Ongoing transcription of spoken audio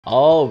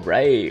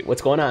Alright,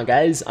 what's going on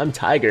guys? I'm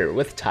Tiger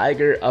with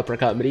Tiger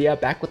Uppercut Media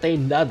back with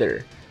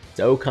another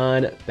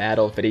Dokkan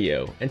battle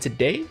video. And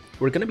today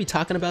we're going to be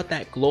talking about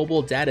that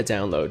global data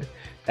download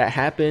that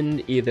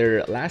happened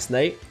either last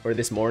night or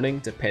this morning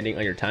depending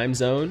on your time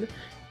zone.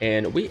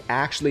 And we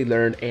actually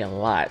learned a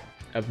lot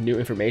of new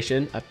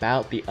information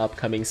about the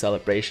upcoming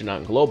celebration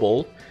on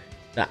global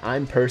that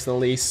I'm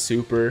personally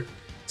super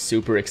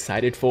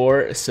excited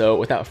for. So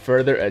without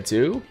further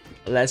ado,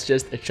 let's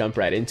just jump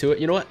right into it.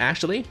 You know what,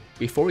 actually,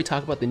 before we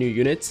talk about the new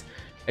units,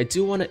 I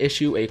do want to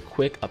issue a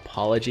quick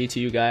apology to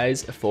you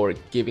guys for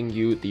giving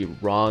you the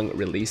wrong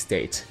release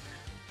date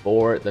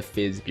for the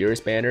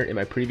Beerus banner. In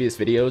my previous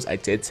videos, I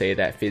did say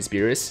that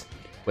Beerus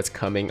was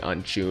coming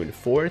on June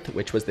 4th,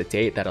 which was the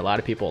date that a lot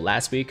of people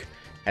last week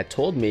had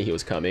told me he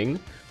was coming,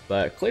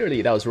 but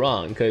clearly that was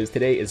wrong because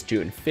today is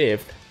June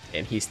 5th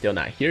and he's still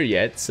not here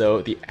yet.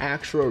 So the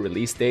actual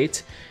release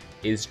date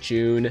is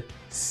June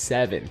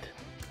 7th.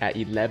 At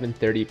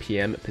 11:30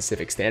 p.m.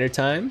 Pacific Standard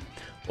Time,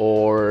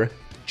 or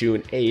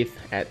June 8th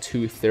at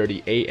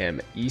 2:30 a.m.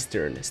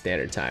 Eastern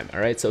Standard Time.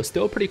 Alright, so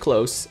still pretty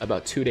close,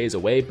 about 2 days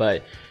away,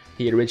 but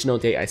the original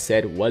date I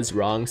said was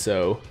wrong,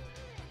 so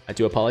I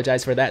do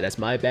apologize for that. That's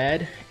my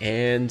bad.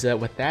 And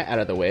with that out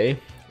of the way,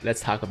 let's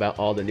talk about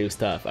all the new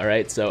stuff.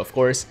 Alright, so of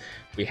course,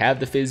 we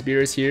have the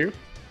Beerus here.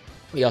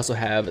 We also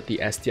have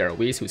the STR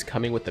Whis, who's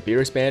coming with the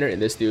Beerus banner,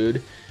 and this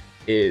dude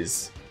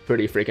is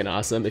pretty freaking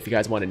awesome. If you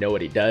guys want to know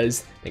what he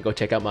does, then go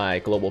check out my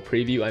global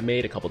preview I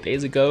made a couple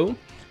days ago.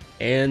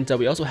 And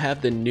we also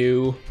have the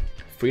new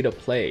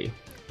free-to-play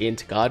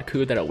Int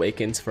Godku that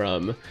awakens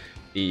from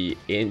the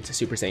Int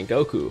Super Saiyan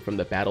Goku from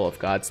the Battle of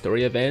God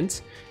story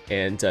event.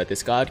 And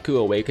this Godku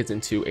awakens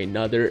into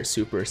another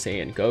Super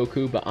Saiyan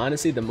Goku. But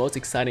honestly, the most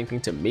exciting thing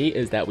to me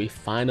is that we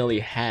finally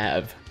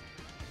have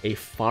a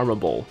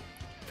farmable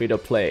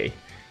free-to-play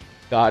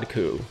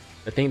Godku.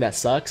 The thing that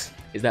sucks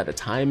is that the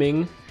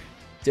timing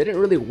didn't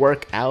really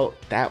work out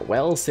that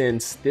well,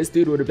 since this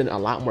dude would have been a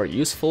lot more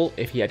useful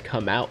if he had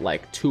come out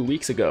like 2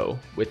 weeks ago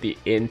with the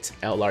Int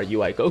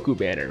LRUI Goku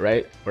banner,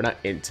 right? Or not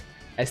Int,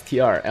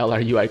 STR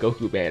LRUI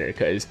Goku banner,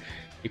 because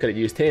you could have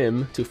used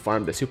him to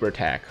farm the super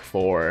attack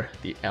for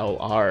the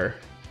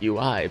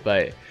LRUI.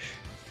 But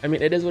I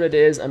mean, it is what it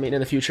is. I mean, in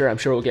the future, I'm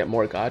sure we'll get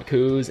more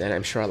Godkus, and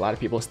I'm sure a lot of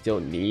people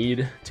still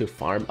need to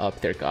farm up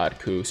their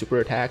Godku super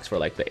attacks for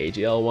like the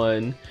AGL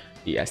one,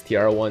 the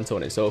STR one, so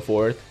on and so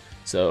forth.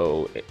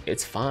 So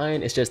it's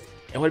fine. It's just,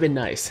 it would have been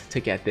nice to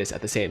get this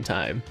at the same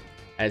time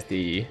as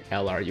the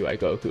LRUI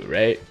Goku,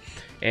 right?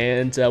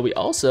 And we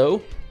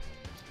also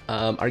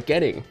are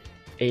getting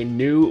a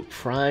new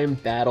Prime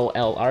Battle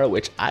LR,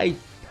 which I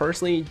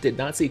personally did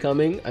not see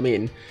coming. I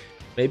mean,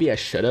 maybe I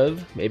should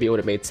have. Maybe it would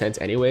have made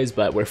sense anyways,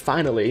 but we're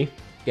finally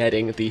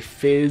getting the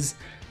Fizz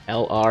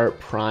LR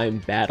Prime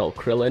Battle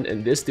Krillin,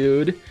 and this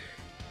dude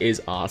is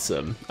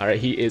awesome. All right,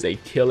 he is a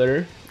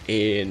killer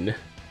in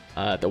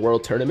the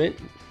World Tournament.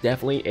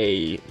 Definitely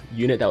a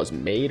unit that was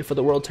made for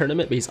the World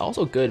Tournament, but he's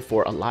also good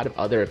for a lot of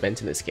other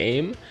events in this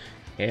game.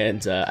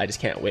 And I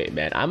just can't wait,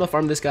 man. I'm gonna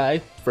farm this guy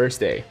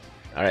first day.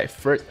 All right,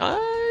 we're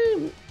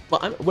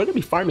gonna be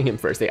farming him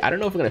first day. I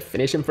don't know if we're gonna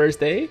finish him first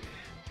day,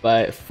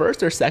 but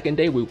first or second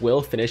day we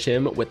will finish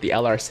him with the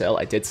LR cell.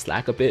 I did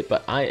slack a bit,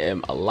 but I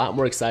am a lot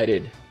more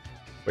excited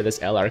for this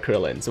LR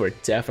Krillin. So we're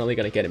definitely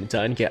gonna get him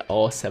done, get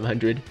all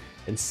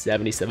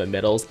 777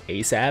 medals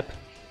ASAP,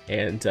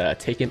 and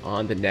take him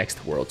on the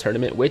next World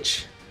Tournament,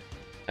 which,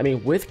 I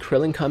mean, with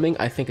Krillin coming,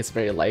 I think it's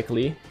very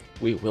likely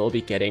we will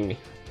be getting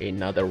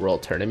another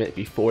World Tournament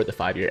before the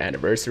 5-year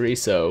anniversary,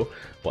 so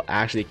we'll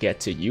actually get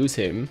to use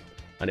him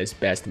on his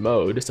best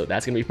mode, so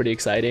that's going to be pretty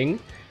exciting.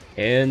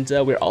 And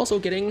we're also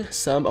getting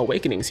some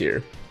awakenings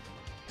here.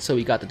 So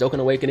we got the Dokkan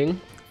Awakening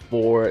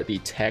for the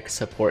Tech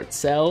Support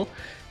Cell,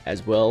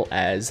 as well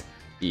as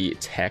the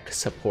Tech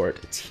Support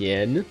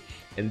Tien.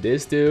 And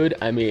this dude,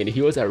 I mean,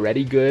 he was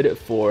already good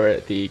for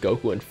the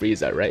Goku and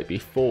Frieza, right,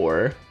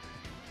 before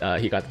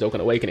he got the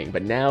Dokkan Awakening,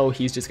 but now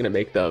he's just gonna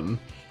make them,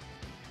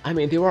 I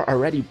mean, they were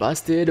already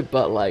busted,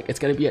 but like, it's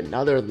gonna be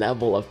another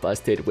level of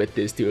busted with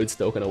this dude's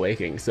Dokkan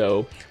Awakening.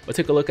 So we'll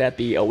take a look at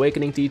the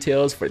awakening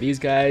details for these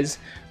guys.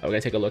 We're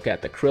gonna take a look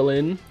at the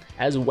Krillin,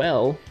 as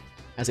well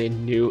as a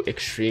new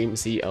Extreme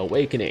Z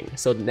Awakening.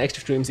 So the next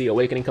Extreme Z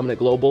Awakening coming to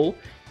Global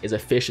is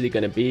officially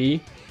gonna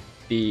be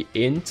the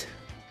Int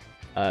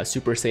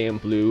Super Saiyan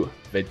Blue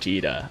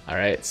Vegeta.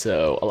 Alright,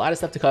 so a lot of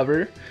stuff to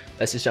cover.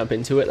 Let's just jump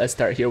into it. Let's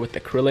start here with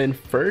the Krillin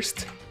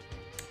first.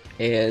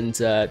 And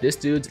this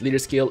dude's leader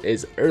skill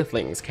is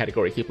Earthlings,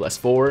 category key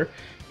 +4,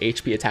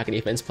 HP attack and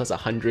defense plus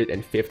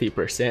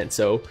 150%.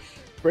 So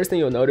first thing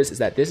you'll notice is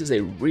that this is a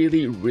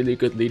really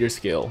good leader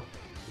skill,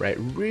 right?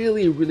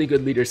 Really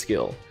good leader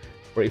skill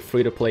for a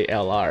free-to-play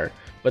LR.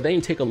 But then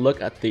you take a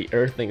look at the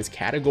Earthlings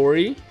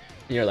category,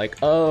 and you're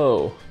like,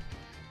 oh,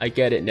 I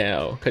get it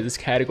now, because this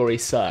category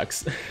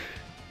sucks.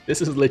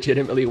 This is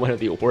legitimately one of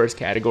the worst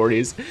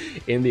categories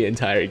in the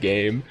entire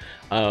game.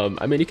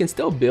 I mean, you can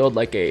still build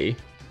like a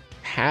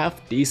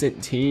half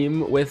decent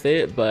team with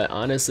it, but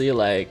honestly,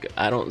 like,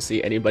 I don't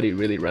see anybody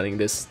really running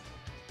this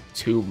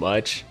too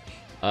much.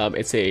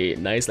 It's a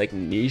nice like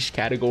niche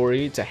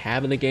category to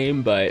have in the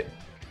game, but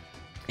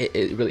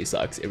it really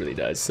sucks. It really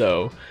does.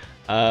 So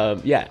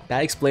yeah,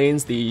 that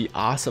explains the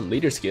awesome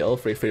leader skill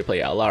for a free-to-play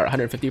LR.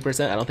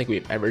 150%, I don't think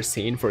we've ever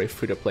seen for a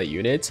free-to-play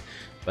unit.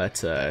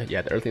 But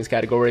yeah, the Earthlings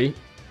category,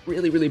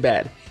 really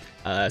bad.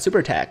 Super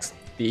attacks.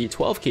 The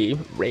 12 key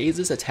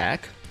raises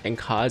attack and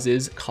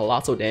causes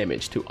colossal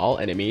damage to all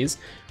enemies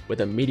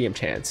with a medium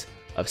chance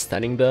of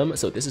stunning them.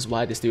 So this is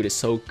why this dude is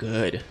so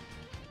good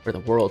for the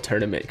World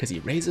Tournament, because he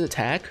raises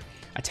attack,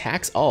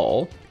 attacks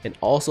all, and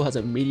also has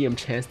a medium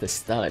chance to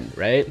stun,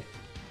 right?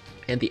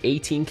 And the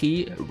 18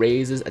 key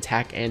raises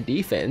attack and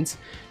defense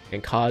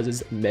and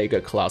causes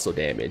mega colossal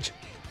damage.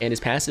 And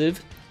his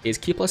passive is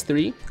key plus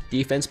 3,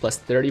 defense plus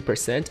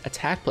 30%,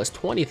 attack plus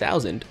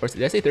 20,000, or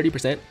did I say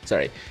 30%?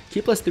 Sorry,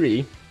 key plus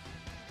 3,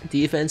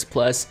 defense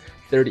plus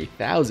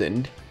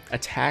 30,000,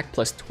 attack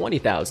plus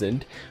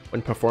 20,000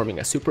 when performing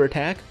a super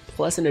attack,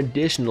 plus an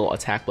additional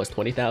attack plus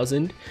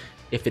 20,000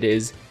 if it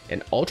is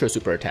an ultra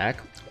super attack,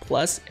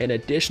 plus an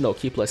additional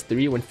key plus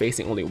 3 when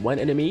facing only one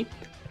enemy,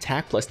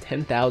 attack plus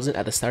 10,000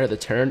 at the start of the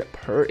turn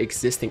per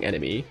existing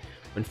enemy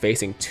when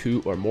facing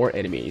 2 or more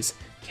enemies.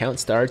 Count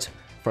starts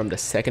from the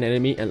second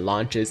enemy and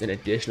launches an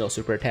additional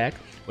super attack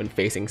when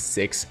facing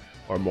 6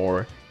 or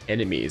more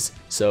enemies.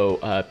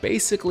 So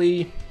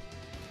basically,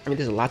 I mean,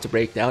 there's a lot to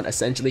break down.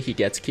 Essentially, he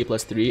gets key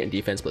plus 3 and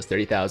defense plus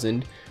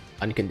 30,000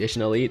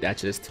 unconditionally.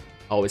 That's just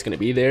always going to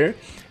be there.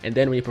 And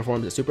then when he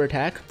performs a super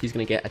attack, he's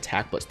going to get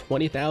attack plus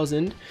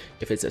 20,000.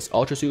 If it's an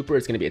ultra super,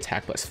 it's going to be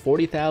attack plus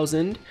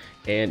 40,000.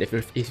 And if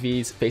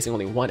he's facing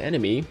only one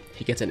enemy,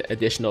 he gets an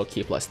additional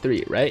key plus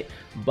 3, right?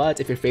 But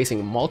if you're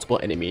facing multiple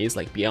enemies,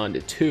 like beyond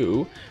the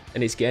 2,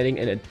 then he's getting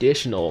an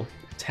additional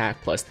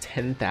attack plus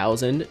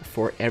 10,000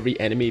 for every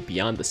enemy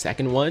beyond the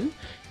second one.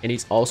 And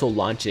he's also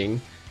launching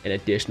an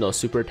additional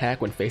super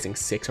attack when facing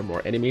 6 or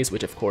more enemies,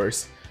 which of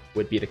course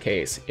would be the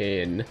case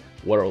in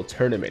World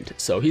Tournament.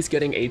 So he's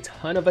getting a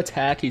ton of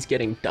attack, he's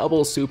getting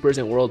double supers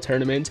in World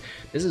Tournament.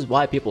 This is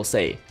why people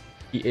say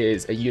he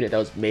is a unit that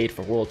was made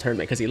for World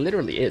Tournament, because he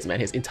literally is,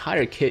 man. His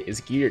entire kit is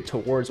geared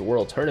towards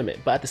World Tournament,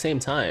 but at the same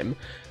time,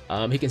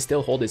 he can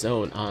still hold his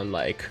own on,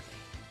 like,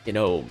 you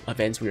know,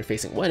 events when you're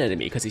facing one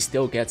enemy, because he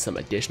still gets some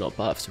additional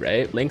buffs,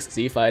 right? Links,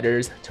 Z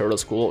Fighters, Turtle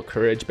School,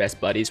 Courage,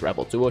 Best Buddies,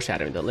 Rebel Duo,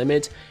 Shattering the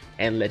Limit,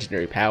 and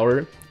Legendary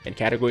Power. And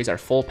categories are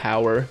Full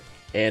Power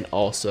and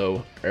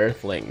also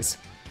Earthlings.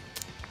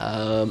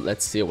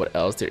 Let's see what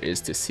else there is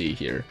to see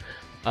here.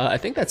 I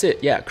think that's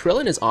it. Yeah,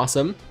 Krillin is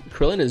awesome.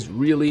 Krillin is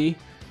really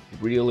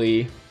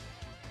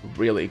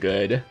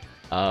good.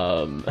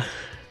 I mean,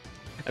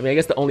 I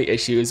guess the only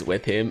issues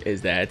with him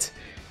is that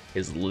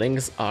his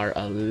links are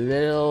a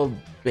little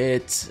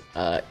bit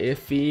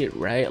iffy,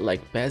 right?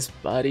 Like Best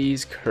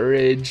Buddies,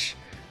 Courage,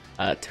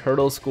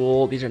 Turtle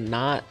School. These are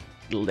not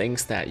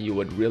links that you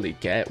would really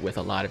get with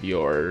a lot of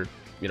your,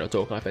 you know,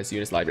 Dokkan offense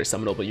units, a lot of your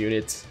summonable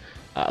units,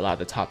 a lot of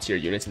the top tier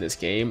units in this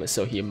game.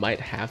 So he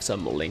might have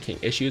some linking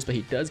issues, but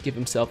he does give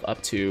himself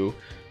up to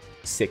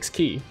 6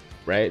 key,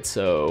 right?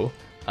 So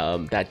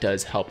that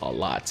does help a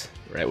lot,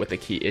 right, with the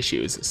key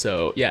issues.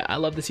 So yeah, I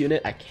love this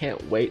unit. I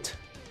can't wait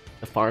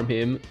to farm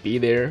him, be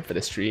there for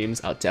the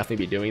streams. I'll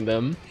definitely be doing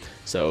them.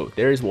 So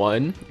there's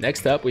one.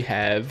 Next up we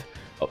have,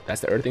 oh,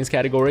 that's the Earthlings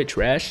category,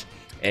 trash.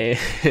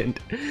 And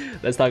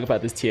let's talk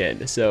about this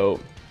Tien. So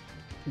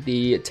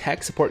the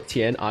tech support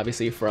Tien,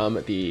 obviously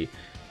from the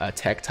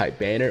tech type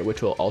banner,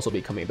 which will also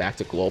be coming back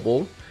to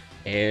global.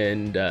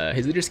 And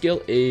his leader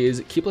skill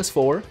is key plus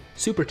 4,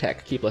 super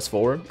attack key plus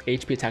 4,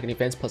 HP attack and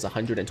defense plus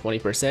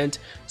 120%.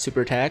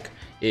 Super attack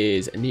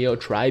is Neo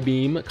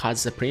Tri-Beam,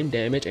 causes supreme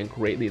damage and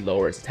greatly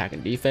lowers attack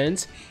and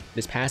defense.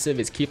 His passive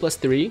is key plus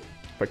 3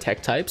 for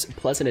tech types,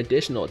 plus an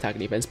additional attack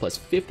and defense plus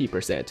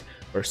 50%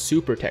 for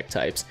super tech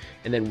types,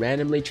 and then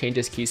randomly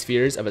changes key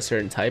spheres of a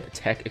certain type,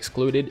 tech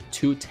excluded,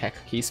 to tech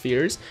key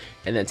spheres,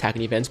 and then attack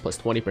and defense plus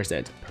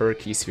 20% per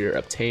key sphere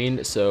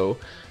obtained. So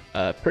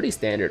pretty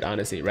standard,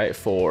 honestly, right,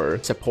 for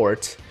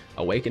support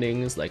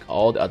awakenings. Like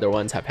all the other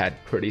ones have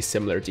had pretty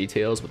similar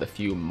details with a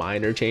few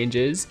minor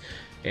changes.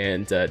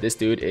 And this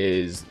dude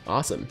is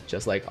awesome,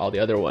 just like all the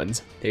other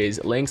ones.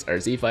 His links are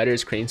Z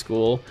Fighters, Crane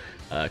School,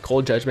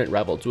 Cold Judgment,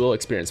 Rebel Duel,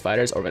 Experienced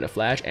Fighters, Orvena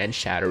Flash, and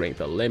Shattering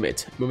the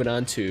Limit. Moving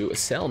on to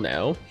Cell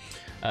now.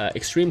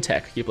 Extreme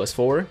Tech, key plus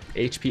 4,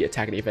 HP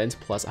attack and defense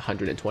plus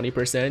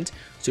 120%.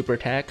 Super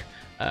attack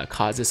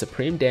causes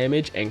supreme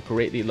damage and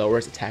greatly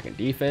lowers attack and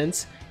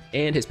defense.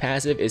 And his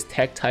passive is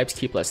tech types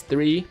key plus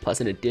 3,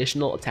 plus an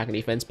additional attack and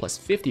defense plus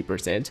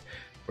 50%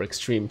 for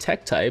extreme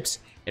tech types,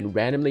 and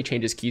randomly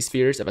changes key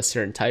spheres of a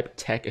certain type,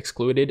 tech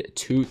excluded,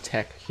 to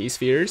tech key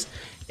spheres,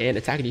 and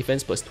attack and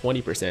defense plus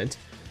 20%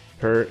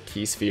 per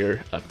key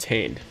sphere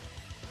obtained.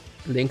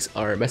 Links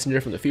are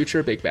Messenger from the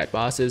Future, Big Bad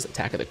Bosses,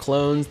 Attack of the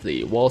Clones,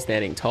 The Wall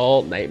Standing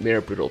Tall,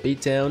 Nightmare, Brutal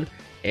Beatdown,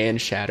 and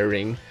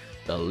Shattering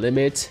the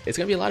Limit. It's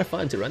gonna be a lot of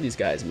fun to run these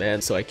guys, man,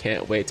 so I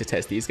can't wait to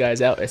test these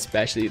guys out,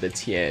 especially the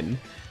Tien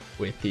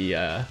with the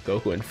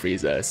Goku and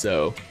Frieza.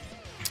 So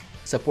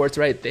support's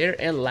right there.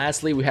 And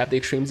lastly, we have the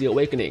Extreme Z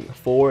Awakening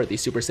for the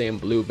Super Saiyan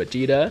Blue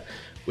Vegeta,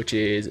 which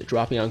is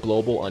dropping on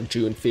global on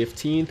June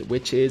 15th,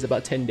 which is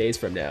about 10 days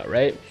from now,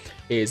 right?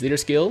 His leader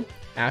skill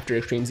after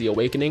Extreme Z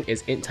Awakening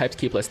is int types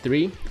Ki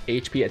 +3,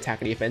 HP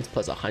attack and defense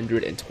plus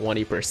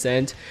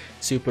 120%.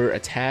 Super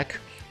attack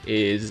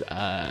is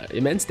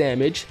immense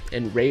damage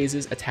and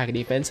raises attack and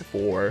defense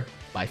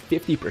by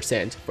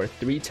 50% for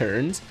 3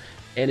 turns.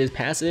 And his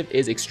passive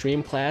is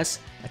extreme class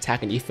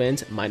attack and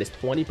defense minus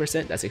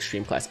 20%, that's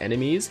extreme class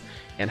enemies,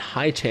 and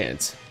high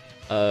chance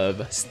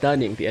of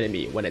stunning the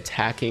enemy when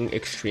attacking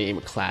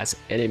extreme class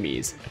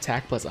enemies.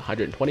 Attack plus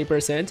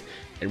 120%,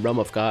 and Realm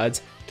of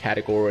Gods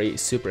category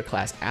super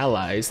class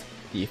allies,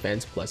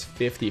 defense plus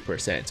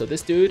 50%. So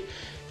this dude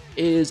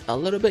is a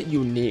little bit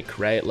unique,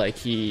 right? Like,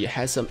 he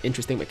has some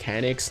interesting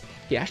mechanics.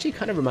 He actually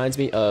kind of reminds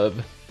me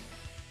of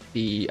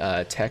the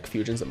Tech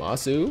Fusion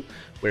Zamasu,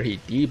 where he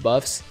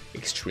debuffs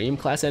extreme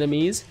class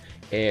enemies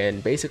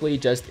and basically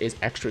just is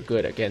extra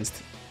good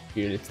against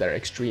units that are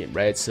extreme,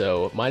 right?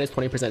 So minus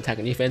 20% attack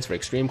and defense for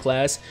extreme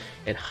class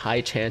and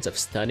high chance of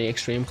stunning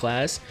extreme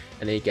class,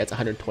 and then he gets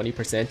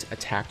 120%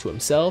 attack to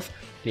himself,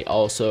 and he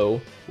also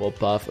will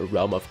buff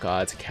Realm of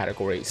Gods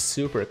category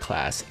super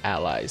class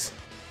allies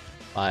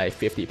by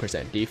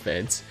 50%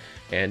 defense,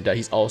 and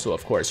he's also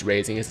of course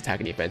raising his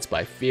attack and defense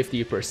by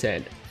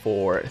 50%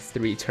 for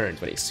 3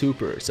 turns when he's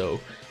super. So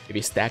if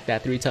you stack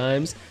that 3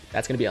 times,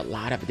 that's going to be a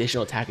lot of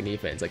additional attack and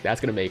defense. Like, that's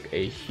going to make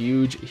a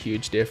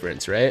huge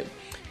difference, right?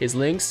 His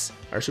links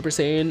are Super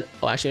Saiyan.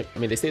 Oh, actually, I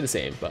mean, they stay the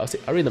same, but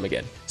I'll read them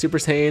again. Super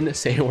Saiyan,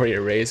 Saiyan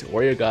Warrior Race,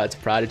 Warrior Gods,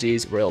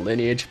 Prodigies, Royal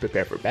Lineage,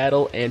 Prepare for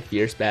Battle, and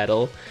Fierce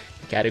Battle.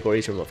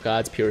 Categories: Realm of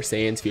Gods, Pure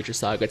Saiyans, Future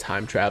Saga,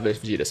 Time Travelers,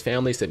 Vegeta's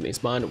Family, Sibling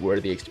Spawn,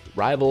 Worthy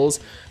Rivals,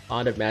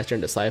 Bond of Master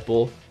and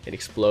Disciple, and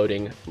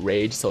Exploding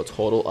Rage. So a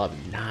total of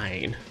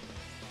 9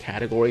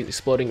 categories.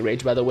 Exploding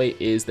Rage, by the way,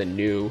 is the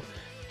new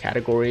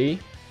category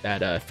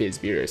that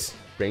Beerus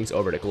brings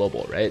over to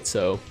global, right?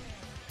 So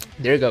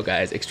there you go,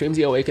 guys. Extreme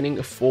Z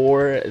Awakening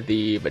for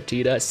the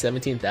Vegeta,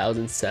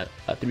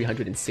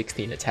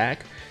 17,316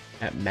 attack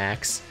at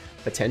max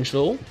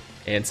potential,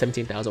 and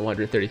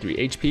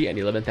 17,133 HP and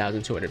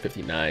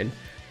 11,259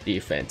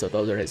 defense. So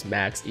those are his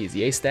max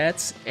EZA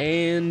stats,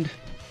 and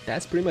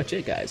that's pretty much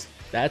it, guys.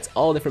 That's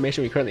all the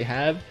information we currently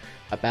have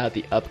about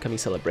the upcoming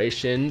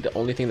celebration. The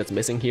only thing that's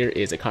missing here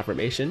is a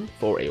confirmation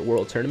for a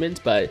world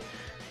tournament, but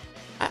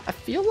I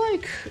feel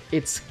like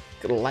it's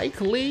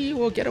likely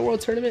we'll get a world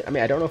tournament. I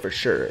mean, I don't know for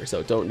sure,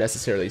 so don't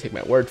necessarily take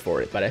my word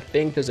for it, but I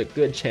think there's a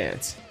good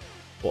chance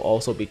we'll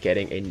also be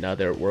getting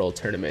another world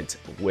tournament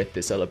with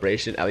the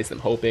celebration. At least I'm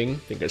hoping,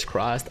 fingers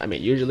crossed. I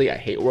mean, usually I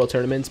hate world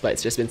tournaments, but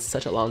it's just been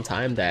such a long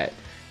time that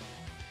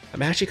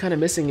I'm actually kind of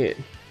missing it.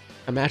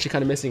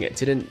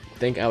 Didn't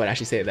think I would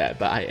actually say that,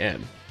 but I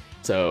am.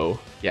 So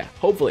yeah,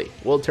 hopefully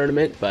world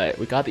tournament. But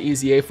we got the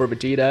EZA for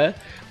Vegeta,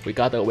 we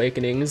got the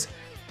Awakenings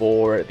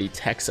for the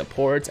tech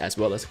supports, as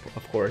well as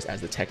of course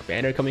as the tech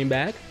banner coming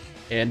back,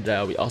 and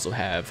we also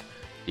have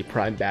the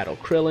Prime Battle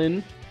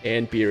Krillin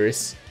and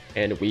Beerus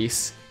and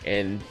Whis,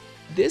 and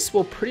this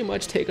will pretty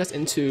much take us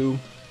into,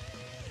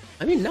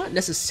 I mean, not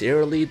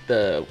necessarily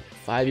the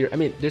 5-year, I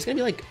mean, there's gonna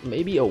be like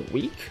maybe a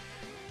week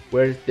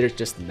where there's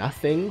just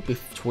nothing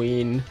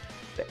between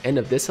the end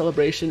of this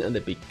celebration and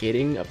the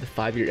beginning of the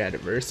 5-year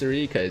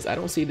anniversary, because I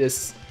don't see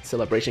this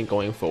celebration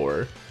going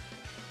for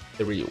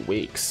 3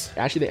 weeks.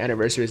 Actually, the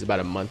anniversary is about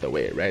a month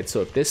away, right?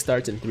 So if this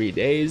starts in 3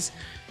 days,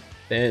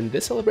 then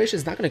this celebration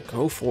is not going to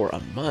go for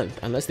a month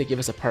unless they give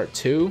us a part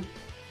 2.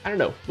 I don't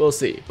know, we'll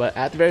see. But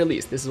at the very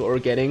least, this is what we're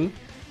getting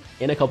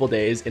in a couple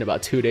days, in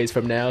about 2 days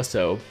from now.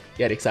 So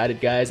get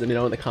excited, guys. Let me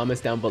know in the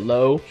comments down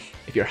below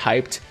if you're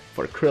hyped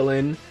for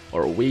Krillin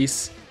or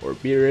Whis or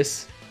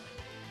Beerus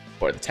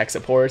or the tech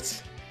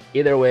supports.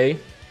 Either way,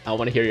 I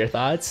want to hear your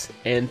thoughts.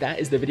 And that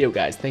is the video,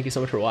 guys. Thank you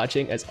so much for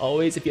watching. As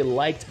always, if you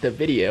liked the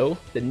video,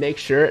 then make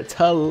sure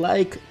to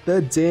like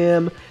the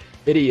damn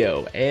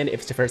video. And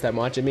if it's your first time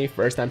watching me,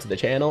 first time to the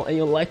channel, and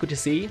you like what you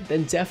see,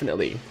 then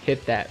definitely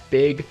hit that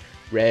big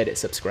red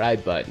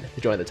subscribe button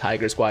to join the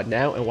Tiger Squad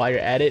now. And while you're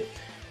at it,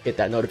 hit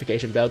that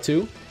notification bell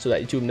too, so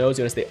that YouTube knows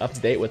you're gonna stay up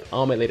to date with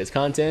all my latest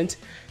content.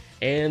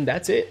 And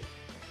that's it.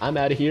 I'm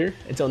out of here.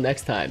 Until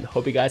next time,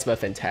 hope you guys have a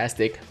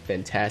fantastic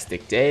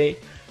day.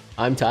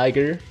 I'm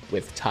Tiger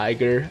with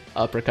Tiger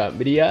Uppercut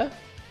Media,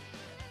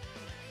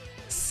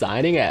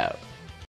 signing out.